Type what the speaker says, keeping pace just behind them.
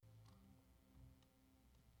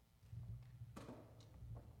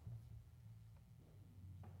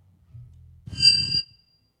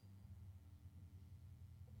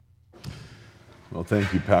Well,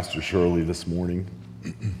 thank you, Pastor Shirley, this morning.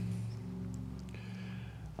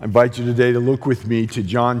 I invite you today to look with me to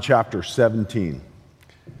John chapter 17.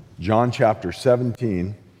 John chapter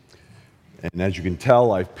 17. And as you can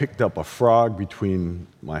tell, I've picked up a frog between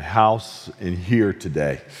my house and here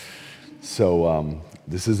today. So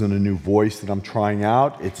this isn't a new voice that I'm trying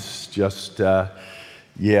out. It's just, I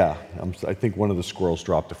think one of the squirrels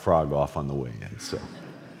dropped a frog off on the way in. So.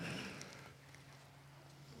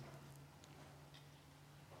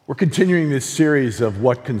 We're continuing this series of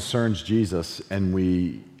what concerns Jesus, and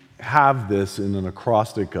we have this in an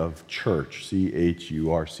acrostic of church,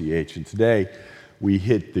 C-H-U-R-C-H. And today, we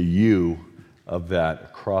hit the U of that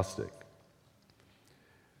acrostic.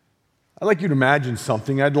 I'd like you to imagine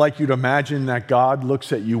something. I'd like you to imagine that God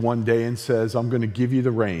looks at you one day and says, I'm going to give you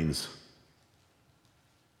the reins.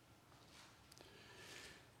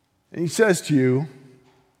 And he says to you,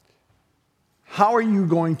 how are you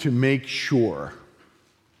going to make sure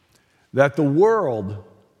that the world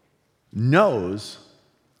knows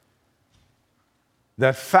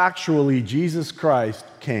that factually Jesus Christ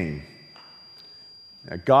came,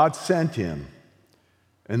 that God sent him,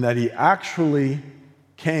 and that he actually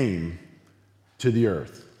came to the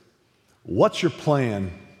earth? What's your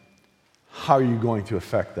plan? How are you going to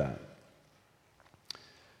affect that?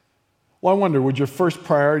 Well, I wonder, would your first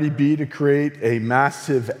priority be to create a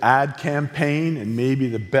massive ad campaign and maybe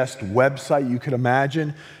the best website you could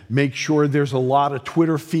imagine? Make sure there's a lot of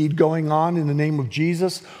Twitter feed going on in the name of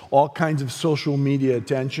Jesus, all kinds of social media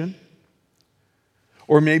attention.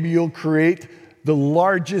 Or maybe you'll create the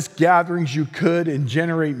largest gatherings you could and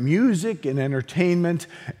generate music and entertainment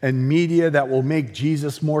and media that will make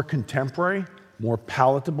Jesus more contemporary, more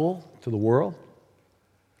palatable to the world.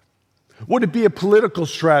 Would it be a political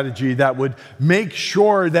strategy that would make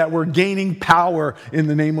sure that we're gaining power in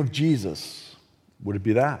the name of Jesus? Would it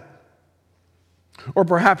be that? Or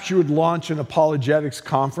perhaps you would launch an apologetics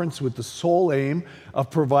conference with the sole aim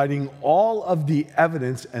of providing all of the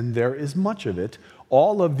evidence, and there is much of it,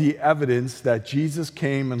 all of the evidence that Jesus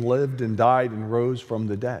came and lived and died and rose from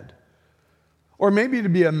the dead. Or maybe to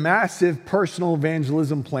be a massive personal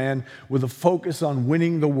evangelism plan with a focus on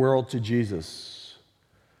winning the world to Jesus.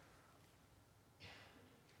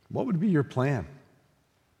 What would be your plan?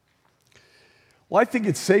 Well, I think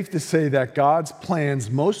it's safe to say that God's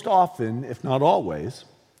plans most often, if not always,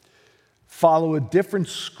 follow a different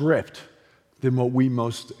script than what we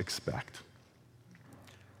most expect.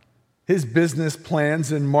 His business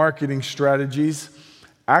plans and marketing strategies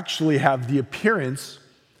actually have the appearance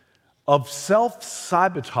of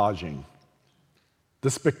self-sabotaging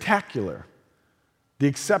the spectacular, the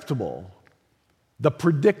acceptable, the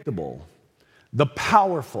predictable, the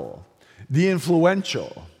powerful, the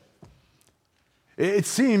influential. It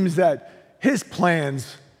seems that his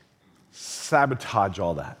plans sabotage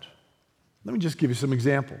all that. Let me just give you some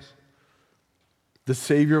examples. The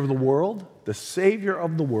Savior of the world,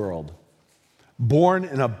 born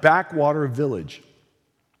in a backwater village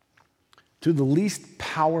to the least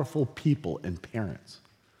powerful people and parents.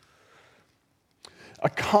 A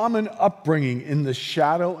common upbringing in the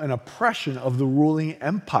shadow and oppression of the ruling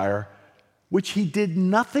empire, which he did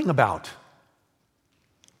nothing about.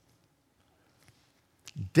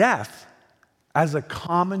 Death as a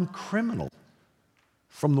common criminal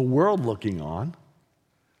from the world looking on,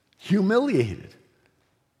 humiliated,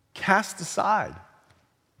 cast aside.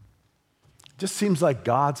 Just seems like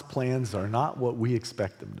God's plans are not what we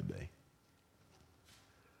expect them to be.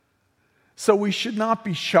 So we should not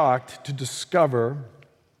be shocked to discover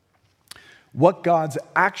what God's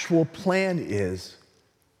actual plan is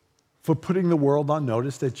for putting the world on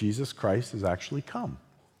notice that Jesus Christ has actually come,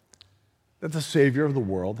 that the Savior of the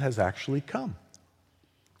world has actually come.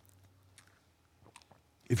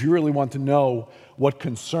 If you really want to know what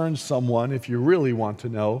concerns someone, if you really want to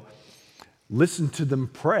know, listen to them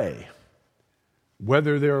pray,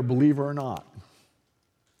 whether they're a believer or not.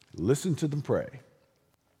 Listen to them pray.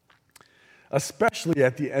 Especially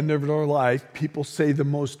at the end of their life, people say the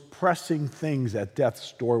most pressing things at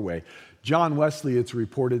death's doorway. John Wesley, it's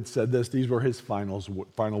reported, said this. These were his final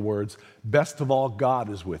words. Best of all,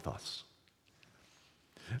 God is with us.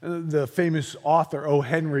 The famous author O.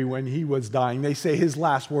 Henry, when he was dying, they say his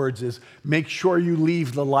last words is, make sure you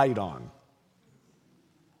leave the light on.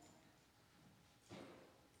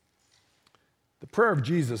 The prayer of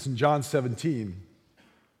Jesus in John 17,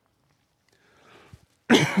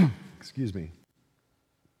 excuse me,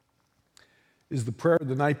 is the prayer of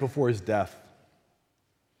the night before his death.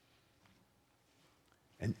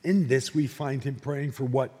 And in this, we find him praying for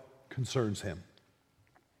what concerns him.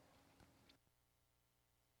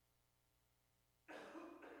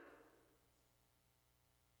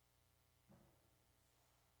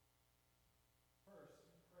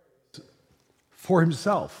 for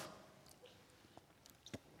himself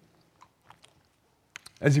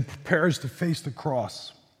as he prepares to face the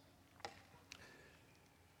cross,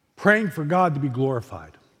 praying for God to be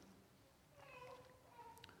glorified.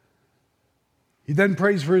 He then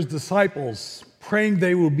prays for his disciples, praying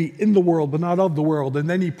they will be in the world but not of the world, and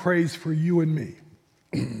then he prays for you and me.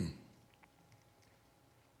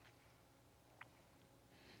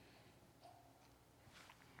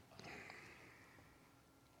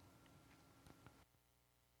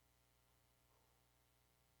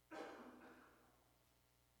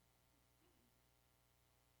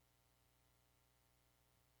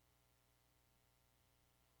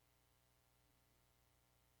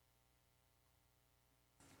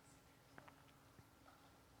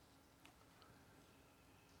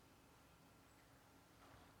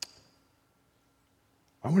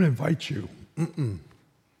 I want to invite you to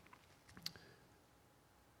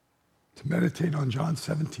meditate on John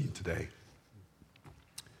 17 today.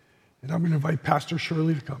 And I'm going to invite Pastor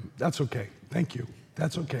Shirley to come. That's okay. Thank you.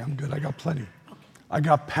 That's okay. I'm good. I got plenty. I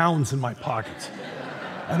got pounds in my pockets.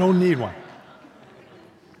 I don't need one.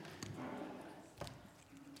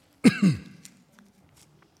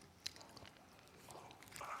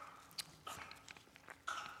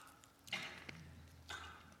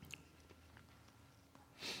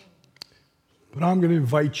 But I'm going to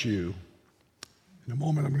invite you, in a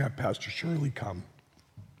moment I'm going to have Pastor Shirley come.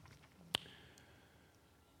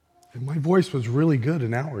 And my voice was really good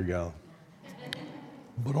an hour ago,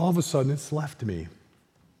 but all of a sudden it's left me.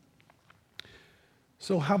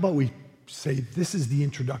 So how about we say this is the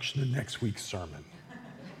introduction to next week's sermon.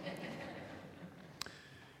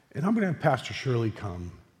 And I'm going to have Pastor Shirley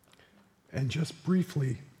come and just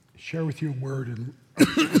briefly share with you a word and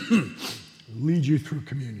lead you through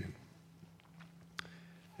communion.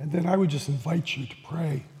 And then I would just invite you to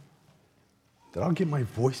pray that I'll get my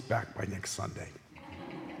voice back by next Sunday.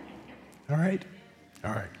 All right?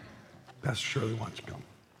 All right. Pastor Shirley wants to come.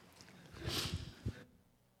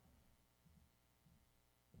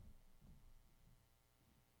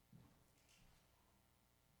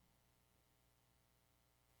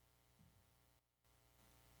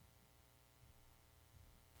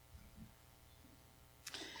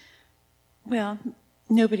 Well,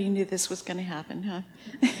 nobody knew this was going to happen, huh?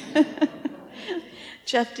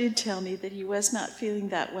 Jeff did tell me that he was not feeling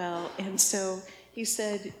that well, and so he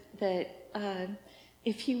said that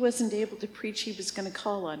if he wasn't able to preach, he was going to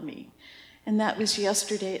call on me. And that was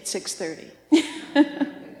yesterday at 6:30.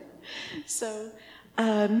 So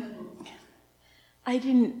I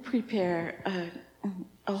didn't prepare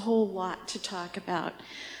a whole lot to talk about,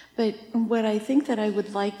 but what I think that I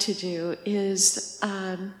would like to do is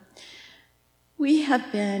we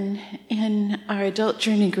have been in our adult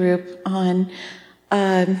journey group on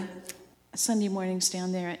Sunday mornings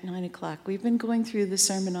down there at 9 o'clock. We've been going through the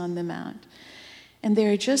Sermon on the Mount. And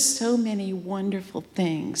there are just so many wonderful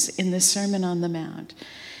things in the Sermon on the Mount.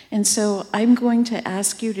 And so I'm going to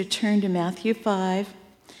ask you to turn to Matthew 5.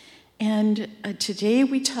 And today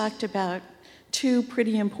we talked about two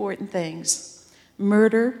pretty important things,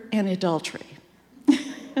 murder and adultery.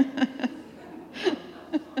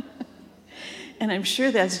 And I'm sure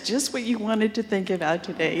that's just what you wanted to think about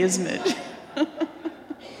today, isn't it?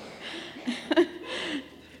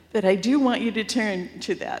 But I do want you to turn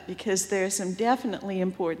to that because there are some definitely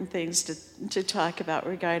important things to talk about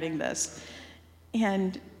regarding this.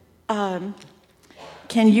 And can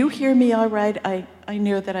you hear me all right? I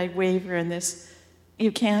know that I waver in this.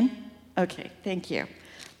 You can? Okay, thank you.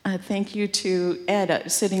 Thank you to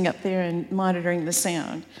Ed sitting up there and monitoring the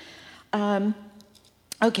sound.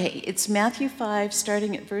 Okay, it's Matthew 5,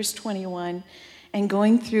 starting at verse 21 and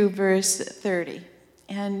going through verse 30.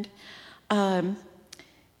 And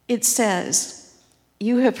it says,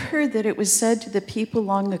 "You have heard that it was said to the people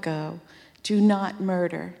long ago, 'Do not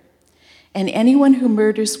murder, and anyone who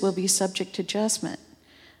murders will be subject to judgment.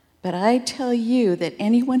 But I tell you that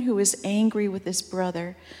anyone who is angry with his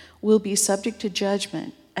brother will be subject to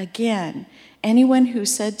judgment. Again, anyone who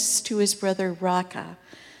says to his brother, Raka,'"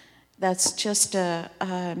 that's just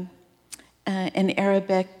an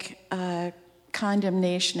Arabic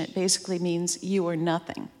condemnation. It basically means you are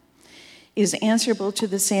nothing, "is answerable to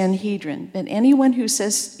the Sanhedrin. But anyone who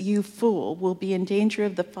says, 'You fool,' will be in danger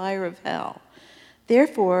of the fire of hell.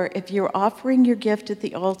 Therefore, if you're offering your gift at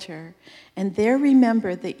the altar, and there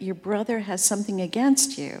remember that your brother has something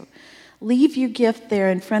against you, leave your gift there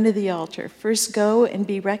in front of the altar. First go and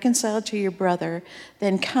be reconciled to your brother,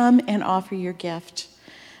 then come and offer your gift.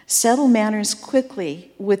 Settle matters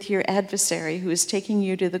quickly with your adversary who is taking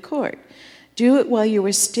you to the court. Do it while you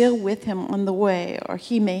are still with him on the way, or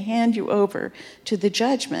he may hand you over to the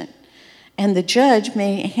judgment. and the judge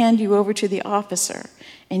may hand you over to the officer,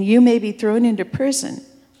 and you may be thrown into prison.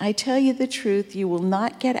 I tell you the truth, you will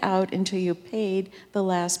not get out until you've paid the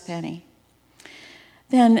last penny.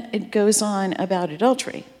 Then it goes on about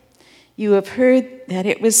adultery. You have heard that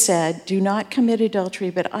it was said, do not commit adultery,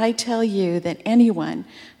 but I tell you that anyone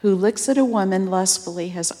who looks at a woman lustfully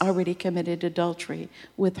has already committed adultery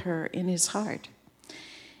with her in his heart.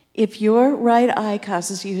 If your right eye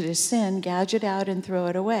causes you to sin, gouge it out and throw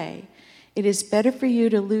it away. It is better for you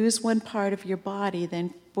to lose one part of your body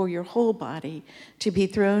than for your whole body to be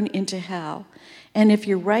thrown into hell. And if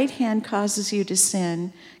your right hand causes you to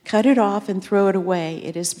sin, cut it off and throw it away.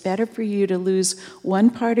 It is better for you to lose one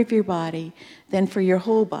part of your body than for your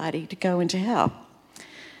whole body to go into hell.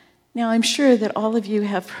 Now, I'm sure that all of you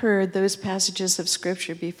have heard those passages of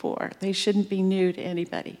Scripture before. They shouldn't be new to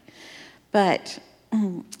anybody. But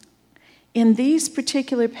in these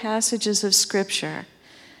particular passages of Scripture,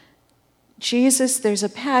 there's a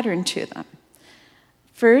pattern to them.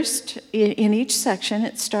 First, in each section,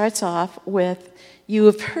 it starts off with, you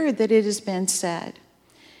have heard that it has been said,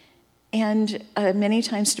 and many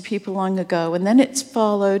times to people long ago, and then it's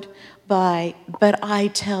followed by, but I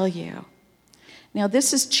tell you. Now,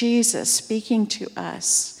 this is Jesus speaking to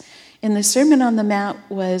us. And the Sermon on the Mount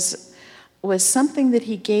was something that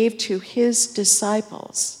he gave to his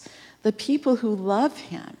disciples, the people who love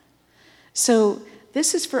him. So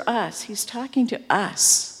this is for us. He's talking to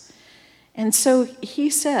us. And so he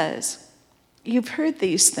says, you've heard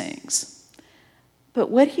these things. But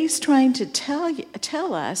what he's trying to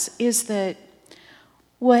tell us is that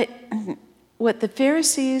what the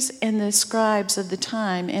Pharisees and the scribes of the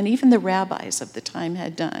time, and even the rabbis of the time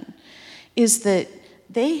had done, is that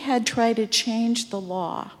they had tried to change the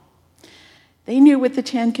law. They knew what the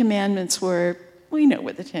Ten Commandments were. We know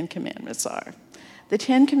what the Ten Commandments are. The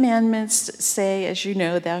Ten Commandments say, as you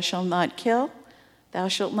know, thou shalt not kill, thou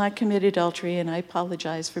shalt not commit adultery, and I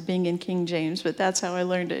apologize for being in King James, but that's how I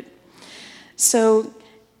learned it. So,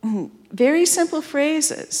 very simple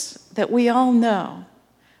phrases that we all know,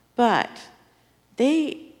 but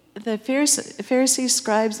the Pharisees,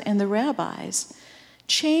 scribes, and the rabbis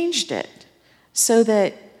changed it so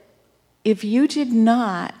that if you did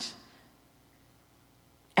not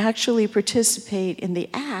actually participate in the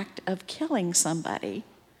act of killing somebody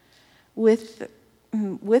with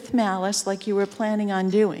malice, like you were planning on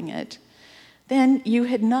doing it, then you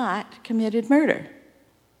had not committed murder.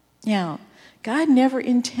 Now, God never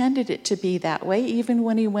intended it to be that way, even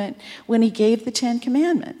when he gave the Ten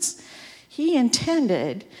Commandments. He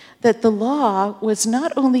intended that the law was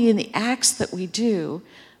not only in the acts that we do,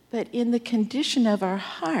 but in the condition of our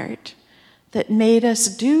heart that made us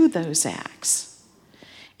do those acts.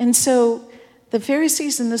 And so the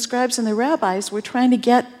Pharisees and the scribes and the rabbis were trying to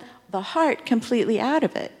get the heart completely out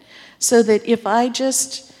of it, so that if I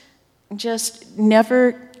just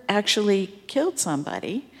never actually killed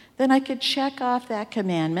somebody, then I could check off that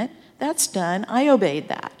commandment. That's done. I obeyed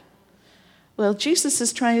that. Well, Jesus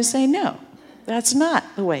is trying to say, no, that's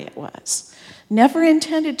not the way it was. Never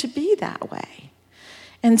intended to be that way.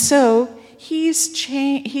 And so he's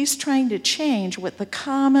trying to change what the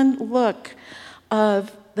common look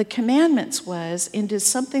of the commandments was into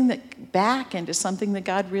something that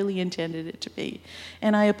God really intended it to be.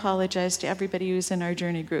 And I apologize to everybody who's in our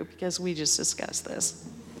journey group because we just discussed this.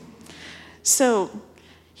 So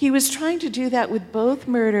he was trying to do that with both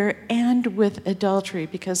murder and with adultery,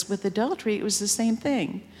 because with adultery it was the same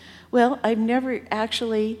thing. Well, I've never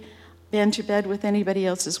actually been to bed with anybody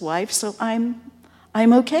else's wife, so I'm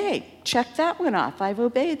okay. Check that one off. I've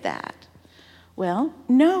obeyed that. Well,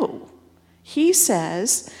 no. He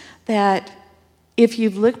says that if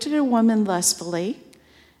you've looked at a woman lustfully,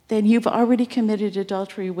 then you've already committed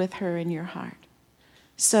adultery with her in your heart.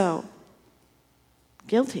 So,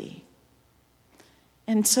 guilty.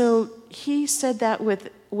 And so he said that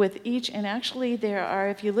with each, and actually there are,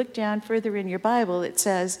 if you look down further in your Bible, it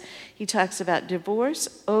says, he talks about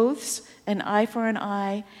divorce, oaths, an eye for an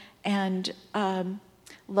eye, and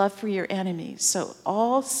love for your enemies. So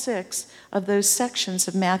all 6 of those sections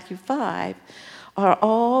of Matthew 5 are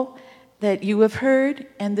all that you have heard,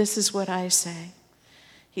 and this is what I say.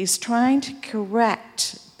 He's trying to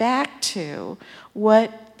correct back to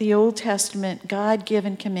what the Old Testament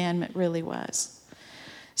God-given commandment really was.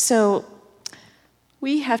 So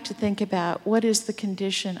we have to think about what is the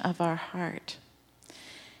condition of our heart.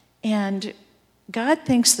 And God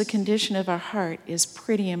thinks the condition of our heart is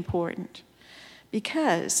pretty important,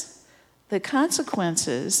 because the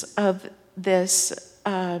consequences of this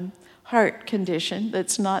heart condition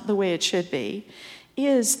that's not the way it should be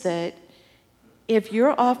is that if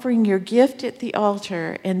you're offering your gift at the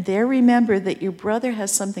altar and there remember that your brother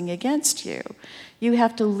has something against you, you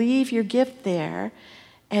have to leave your gift there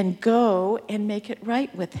and go and make it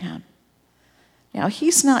right with him. Now,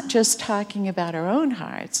 he's not just talking about our own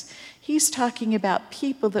hearts. He's talking about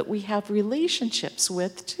people that we have relationships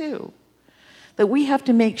with too. That we have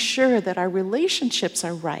to make sure that our relationships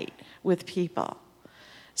are right with people.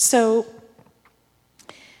 So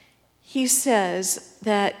he says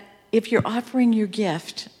that if you're offering your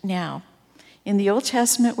gift now, in the Old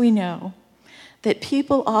Testament we know that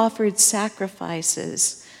people offered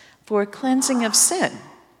sacrifices for cleansing of sin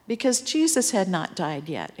because Jesus had not died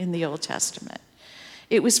yet in the Old Testament.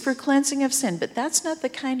 It was for cleansing of sin, but that's not the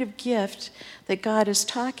kind of gift that God is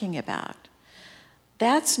talking about.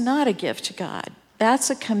 That's not a gift to God. That's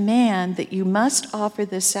a command that you must offer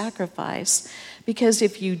this sacrifice because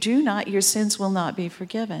if you do not, your sins will not be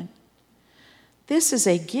forgiven. This is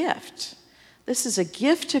a gift. This is a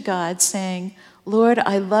gift to God saying, Lord,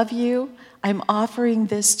 I love you. I'm offering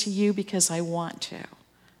this to you because I want to.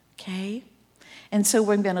 Okay? And so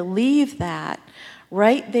we're going to leave that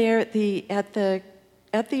right there at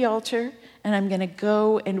the altar, and I'm going to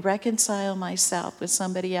go and reconcile myself with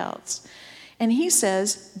somebody else. And he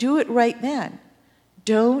says, do it right then.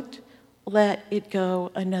 Don't let it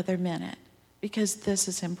go another minute, because this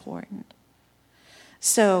is important.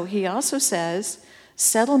 So he also says,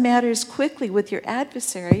 settle matters quickly with your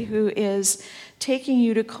adversary who is taking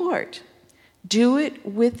you to court. Do it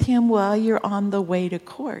with him while you're on the way to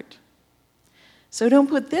court. So don't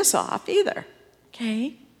put this off either,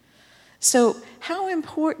 okay? So how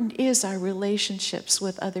important is our relationships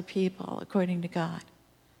with other people according to God?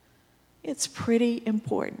 It's pretty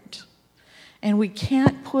important. And we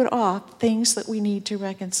can't put off things that we need to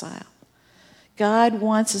reconcile. God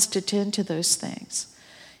wants us to tend to those things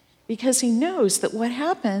because he knows that what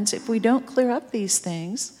happens if we don't clear up these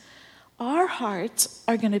things, our hearts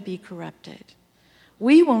are going to be corrupted.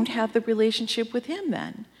 We won't have the relationship with him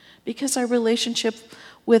then because our relationship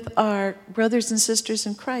with our brothers and sisters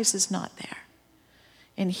in Christ is not there.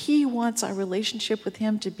 And he wants our relationship with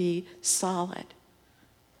him to be solid.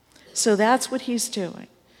 So that's what he's doing.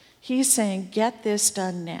 He's saying, get this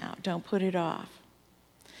done now. Don't put it off.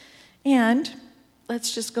 And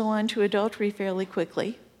let's just go on to adultery fairly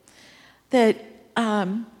quickly. That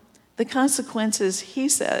the consequences, he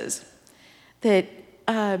says, that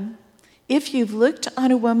if you've looked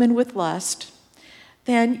on a woman with lust,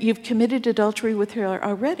 then you've committed adultery with her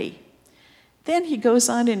already. Then he goes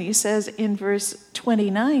on and he says in verse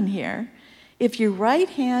 29 here, if your right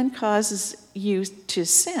hand causes you to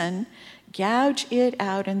sin, gouge it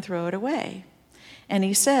out and throw it away. And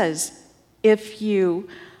he says, if your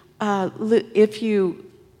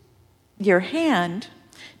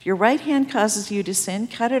right hand causes you to sin,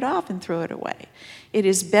 cut it off and throw it away. It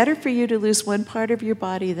is better for you to lose one part of your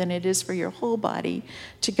body than it is for your whole body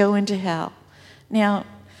to go into hell. Now,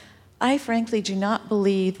 I frankly do not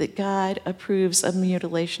believe that God approves of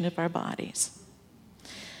mutilation of our bodies.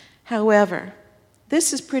 However,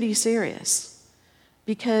 this is pretty serious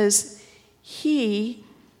because he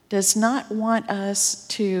does not want us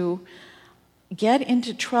to get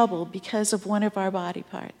into trouble because of one of our body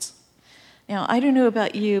parts. Now, I don't know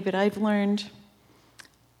about you, but I've learned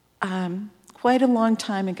quite a long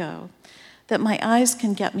time ago that my eyes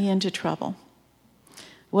can get me into trouble.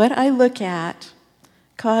 What I look at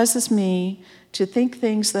causes me to think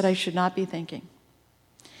things that I should not be thinking.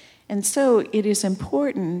 And so it is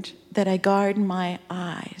important that I guard my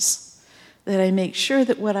eyes, that I make sure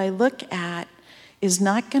that what I look at is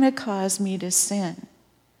not going to cause me to sin.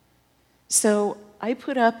 So I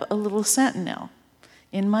put up a little sentinel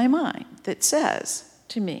in my mind that says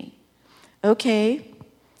to me, okay,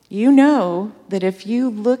 you know that if you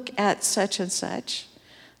look at such and such,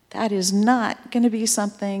 that is not going to be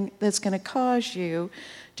something that's going to cause you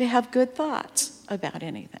to have good thoughts about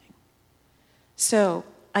anything. So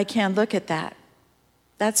I can't look at that.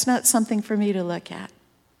 That's not something for me to look at.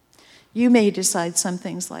 You may decide some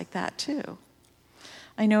things like that too.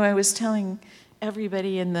 I know I was telling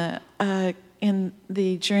everybody in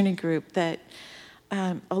the Journey group that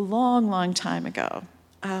a long, long time ago,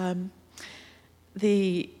 I'm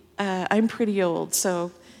pretty old,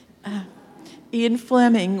 so Ian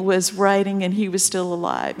Fleming was writing, and he was still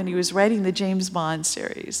alive, and he was writing the James Bond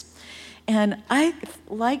series. And I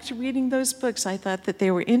liked reading those books. I thought that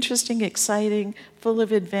they were interesting, exciting, full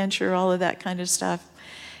of adventure, all of that kind of stuff.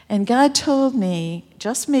 And God told me,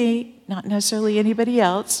 just me, not necessarily anybody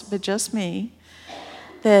else, but just me,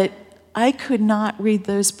 that I could not read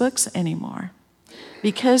those books anymore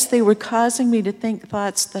because they were causing me to think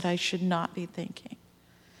thoughts that I should not be thinking.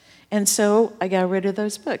 And so I got rid of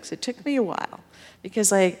those books. It took me a while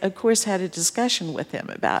because I, of course, had a discussion with him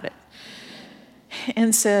about it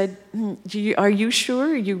and said, are you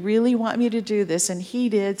sure you really want me to do this? And he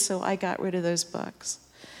did, so I got rid of those books.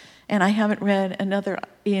 And I haven't read another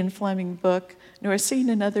Ian Fleming book nor seen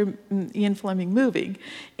another Ian Fleming movie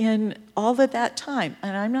in all of that time.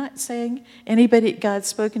 And I'm not saying God's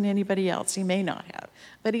spoken to anybody else. He may not have.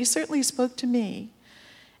 But he certainly spoke to me.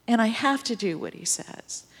 And I have to do what he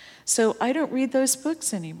says. So I don't read those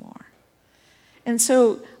books anymore. And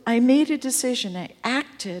so I made a decision. I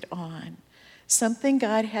acted on something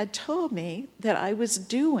God had told me that I was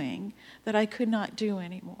doing that I could not do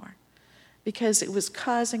anymore because it was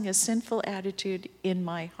causing a sinful attitude in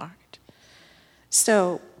my heart.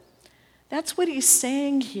 So that's what he's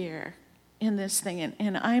saying here in this thing.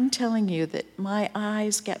 And I'm telling you that my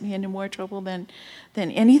eyes get me into more trouble than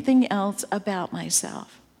anything else about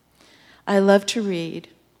myself. I love to read.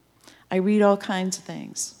 I read all kinds of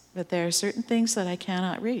things, but there are certain things that I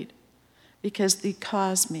cannot read because they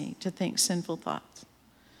cause me to think sinful thoughts.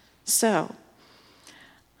 So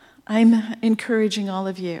I'm encouraging all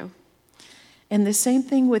of you. And the same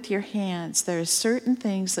thing with your hands. There are certain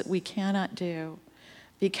things that we cannot do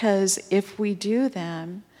because if we do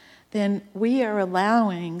them, then we are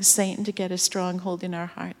allowing Satan to get a stronghold in our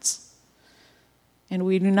hearts. And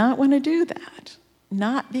we do not want to do that,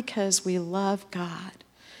 not because we love God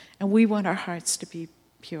and we want our hearts to be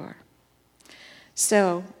pure.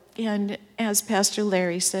 So, and as Pastor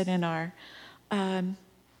Larry said in our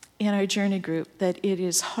journey group, that it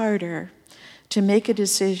is harder to make a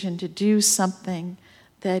decision to do something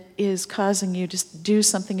that is causing you to do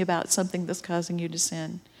something about something that's causing you to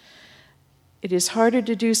sin. It is harder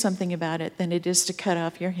to do something about it than it is to cut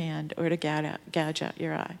off your hand or to gouge out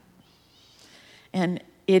your eye. And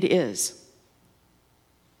it is.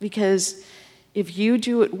 Because if you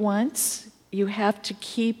do it once, you have to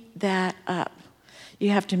keep that up.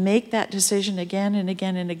 You have to make that decision again and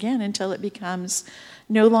again and again until it becomes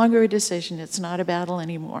no longer a decision. It's not a battle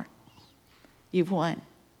anymore. You've won.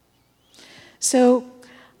 So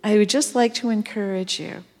I would just like to encourage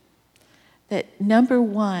you that number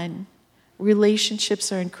one,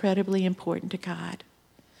 relationships are incredibly important to God.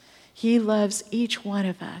 He loves each one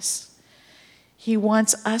of us. He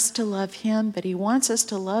wants us to love him, but he wants us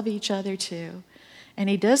to love each other too. And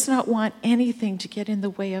he does not want anything to get in the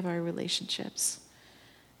way of our relationships.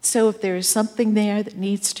 So if there is something there that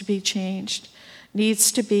needs to be changed, needs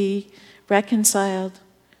to be reconciled,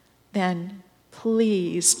 then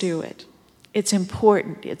please do it. It's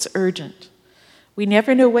important. It's urgent. We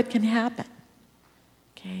never know what can happen.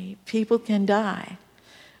 Okay? People can die.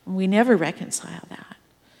 And we never reconcile that.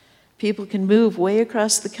 People can move way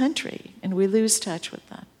across the country and we lose touch with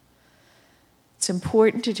them. It's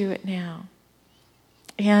important to do it now.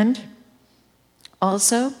 And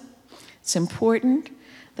also, it's important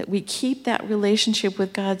that we keep that relationship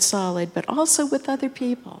with God solid, but also with other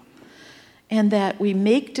people. And that we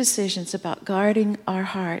make decisions about guarding our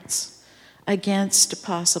hearts against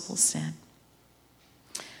possible sin.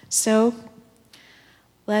 So,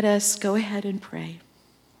 let us go ahead and pray.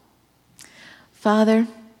 Father,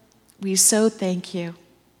 we so thank you.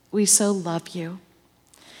 We so love you.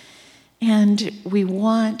 And we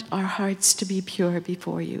want our hearts to be pure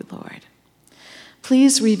before you, Lord.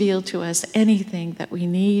 Please reveal to us anything that we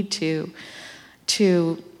need to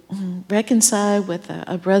reconcile with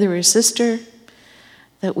a brother or sister,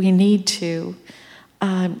 that we need to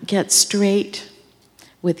get straight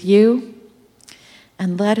with you.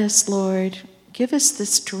 And let us, Lord, give us the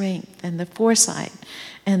strength and the foresight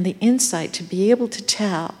and the insight to be able to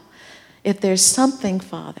tell if there's something,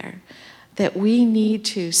 Father, that we need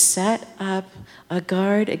to set up a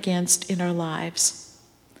guard against in our lives.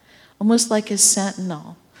 Almost like a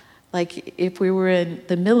sentinel. Like if we were in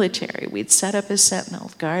the military, we'd set up a sentinel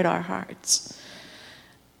to guard our hearts.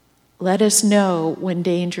 Let us know when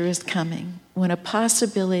danger is coming, when a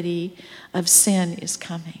possibility of sin is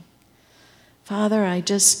coming. Father, I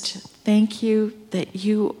just thank you that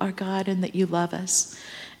you are God and that you love us,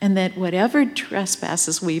 and that whatever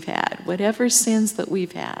trespasses we've had, whatever sins that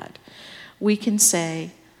we've had, we can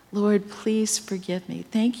say, Lord, please forgive me.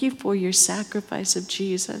 Thank you for your sacrifice of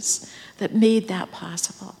Jesus that made that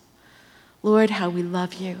possible. Lord, how we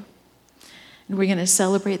love you. And we're going to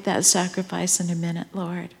celebrate that sacrifice in a minute,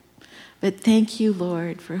 Lord. But thank you,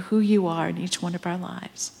 Lord, for who you are in each one of our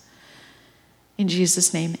lives. In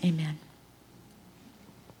Jesus' name, amen.